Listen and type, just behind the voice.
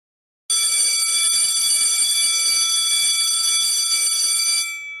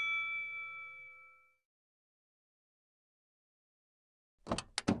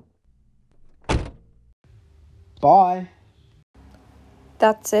Bye.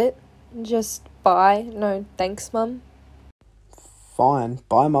 That's it? Just bye? No thanks, Mum? Fine.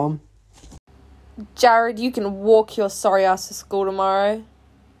 Bye, Mum. Jared, you can walk your sorry ass to school tomorrow.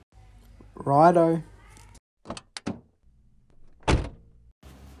 Righto.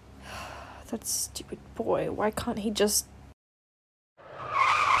 That stupid boy, why can't he just...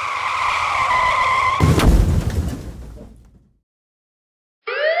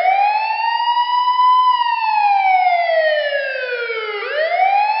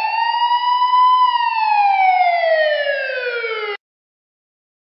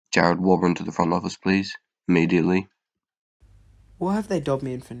 Jared Warburton to the front office, please. Immediately. What have they dobbed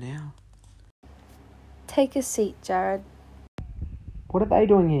me in for now? Take a seat, Jared. What are they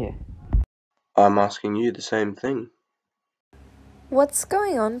doing here? I'm asking you the same thing. What's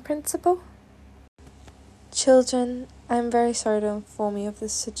going on, Principal? Children, I'm very sorry to inform you of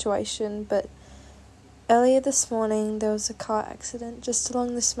this situation, but earlier this morning there was a car accident just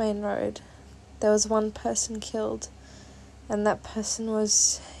along this main road. There was one person killed, and that person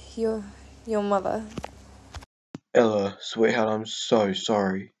was your mother. Ella, sweetheart, I'm so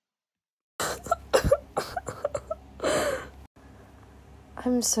sorry.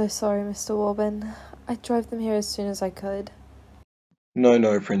 I'm so sorry, Mr. Warburton. I drove them here as soon as I could.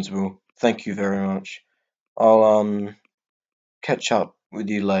 No, Principal. Thank you very much. I'll, catch up with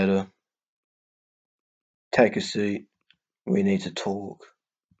you later. Take a seat. We need to talk.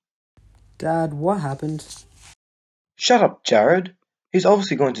 Dad, what happened? Shut up, Jared. He's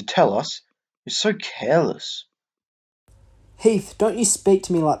obviously going to tell us. You're so careless. Heath, don't you speak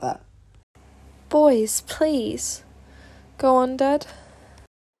to me like that. Boys, please. Go on, Dad.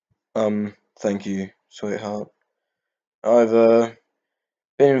 Thank you, sweetheart. I've,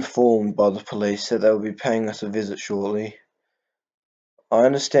 been informed by the police that they'll be paying us a visit shortly. I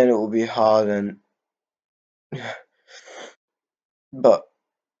understand it will be hard and... but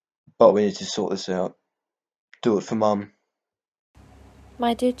we need to sort this out. Do it for Mum.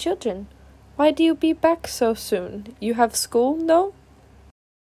 My dear children, why do you be back so soon? You have school, no?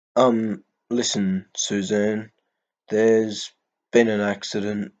 Listen, Suzanne. There's been an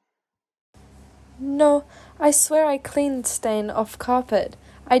accident. No, I swear I cleaned stain off carpet.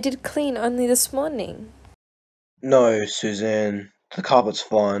 I did clean only this morning. No, Suzanne. The carpet's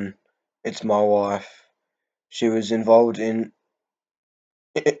fine. It's my wife. She was involved in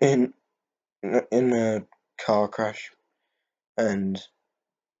a car crash and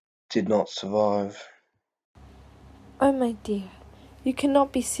did not survive. Oh, my dear, you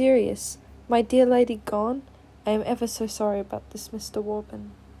cannot be serious. My dear lady gone? I am ever so sorry about this, Mr.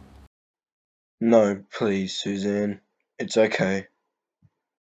 Warburton. No, please, Suzanne. It's okay.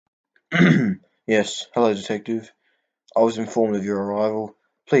 Yes, hello, Detective. I was informed of your arrival.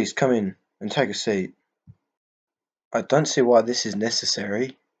 Please come in and take a seat. I don't see why this is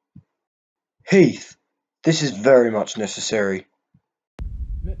necessary. Heath, this is very much necessary.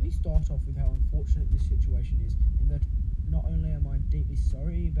 Let me start off with how unfortunate this situation is, and that not only am I deeply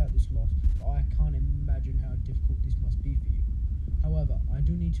sorry about this loss, but I can't imagine how difficult this must be for you. However, I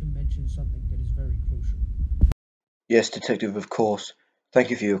do need to mention something that is very crucial. Yes, Detective, of course. Thank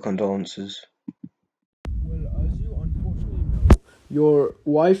you for your condolences. Well, as you unfortunately know, Your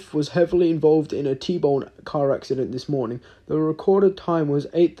wife was heavily involved in a T-bone car accident this morning. The recorded time was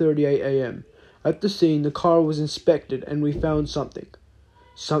 8:38 a.m. At the scene, the car was inspected and we found something.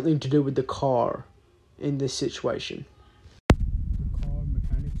 Something to do with the car in this situation. the car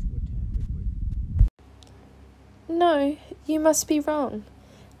mechanics were tampered with. No, you must be wrong.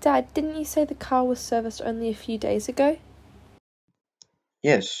 Dad, didn't you say the car was serviced only a few days ago?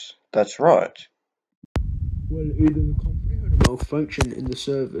 Yes, that's right. Well, either the company had a malfunction in the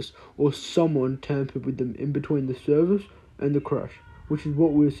service, or someone tampered with them in between the service and the crash, which is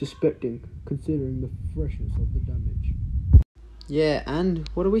what we're suspecting, considering the freshness of the damage. Yeah, and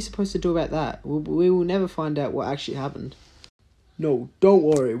what are we supposed to do about that? We will never find out what actually happened. No, don't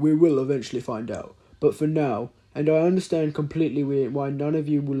worry, we will eventually find out. But for now, and I understand completely why none of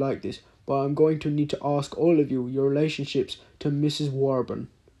you will like this, but I'm going to need to ask all of you your relationships to Mrs. Warburton.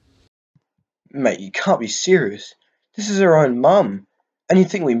 Mate, you can't be serious. This is her own mum. And you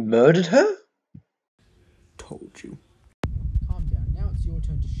think we murdered her? Told you. Calm down, now it's your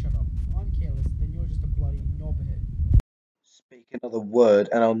turn to shut up. If I'm careless, then you're just a bloody knobhead. Speak another word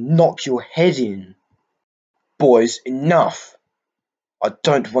and I'll knock your head in. Boys, enough. I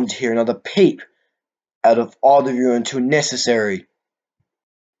don't want to hear another peep out of either of you until necessary.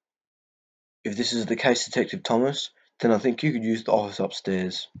 If this is the case, Detective Thomas, then I think you could use the office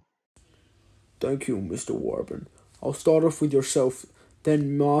upstairs. Thank you, Mr. Warburton. I'll start off with yourself,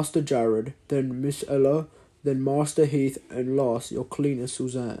 then Master Jared, then Miss Ella, then Master Heath, and last, your cleaner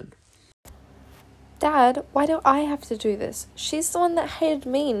Suzanne. Dad, why do I have to do this? She's the one that hated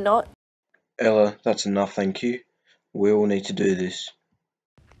me, not... Ella, that's enough, thank you. We all need to do this.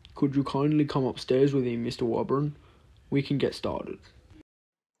 Could you kindly come upstairs with me, Mr. Warburton? We can get started.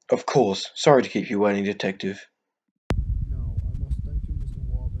 Of course. Sorry to keep you waiting, Detective. Now, I must thank you, Mr.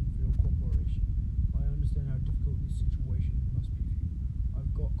 Warburton, for your cooperation. I understand how difficult this situation must be for you.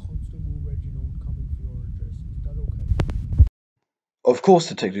 I've got Constable Reginald coming for your address. Is that okay? Of course,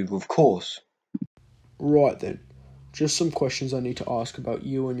 Detective, of course. Right then. Just some questions I need to ask about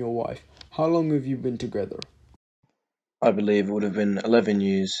you and your wife. How long have you been together? I believe it would have been 11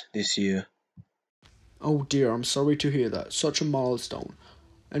 years this year. Oh dear, I'm sorry to hear that. Such a milestone.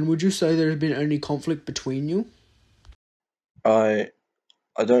 And would you say there has been any conflict between you? I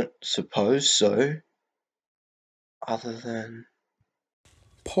don't suppose so. Other than...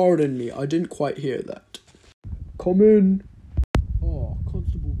 Pardon me, I didn't quite hear that. Come in. Oh,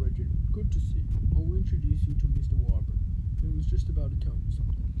 Constable Reginald, good to see you. I will introduce you to Mr. Warburton, who was just about to tell me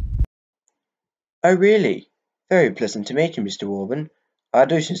something. Oh, really? Very pleasant to meet you, Mr. Warburton. I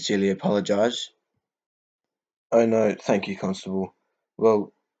do sincerely apologise. Oh, no, thank you, Constable.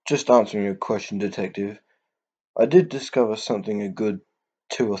 Well, just answering your question, Detective. I did discover something a good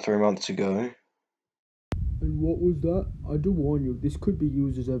 2 or 3 months ago. And what was that? I do warn you, this could be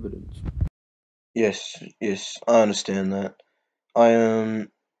used as evidence. Yes, I understand that. I,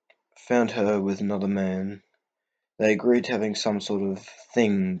 found her with another man. They agreed to having some sort of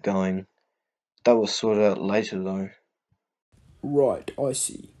thing going. That was sorted out later, though. Right, I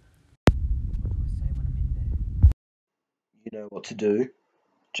see. What do I say when I'm in there? You know what to do.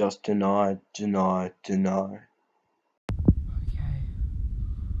 Just deny, deny, deny. Okay.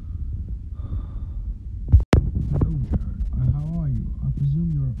 Oh, Jared, how are you? I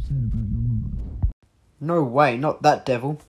presume you're upset about your mother. No way, not that devil.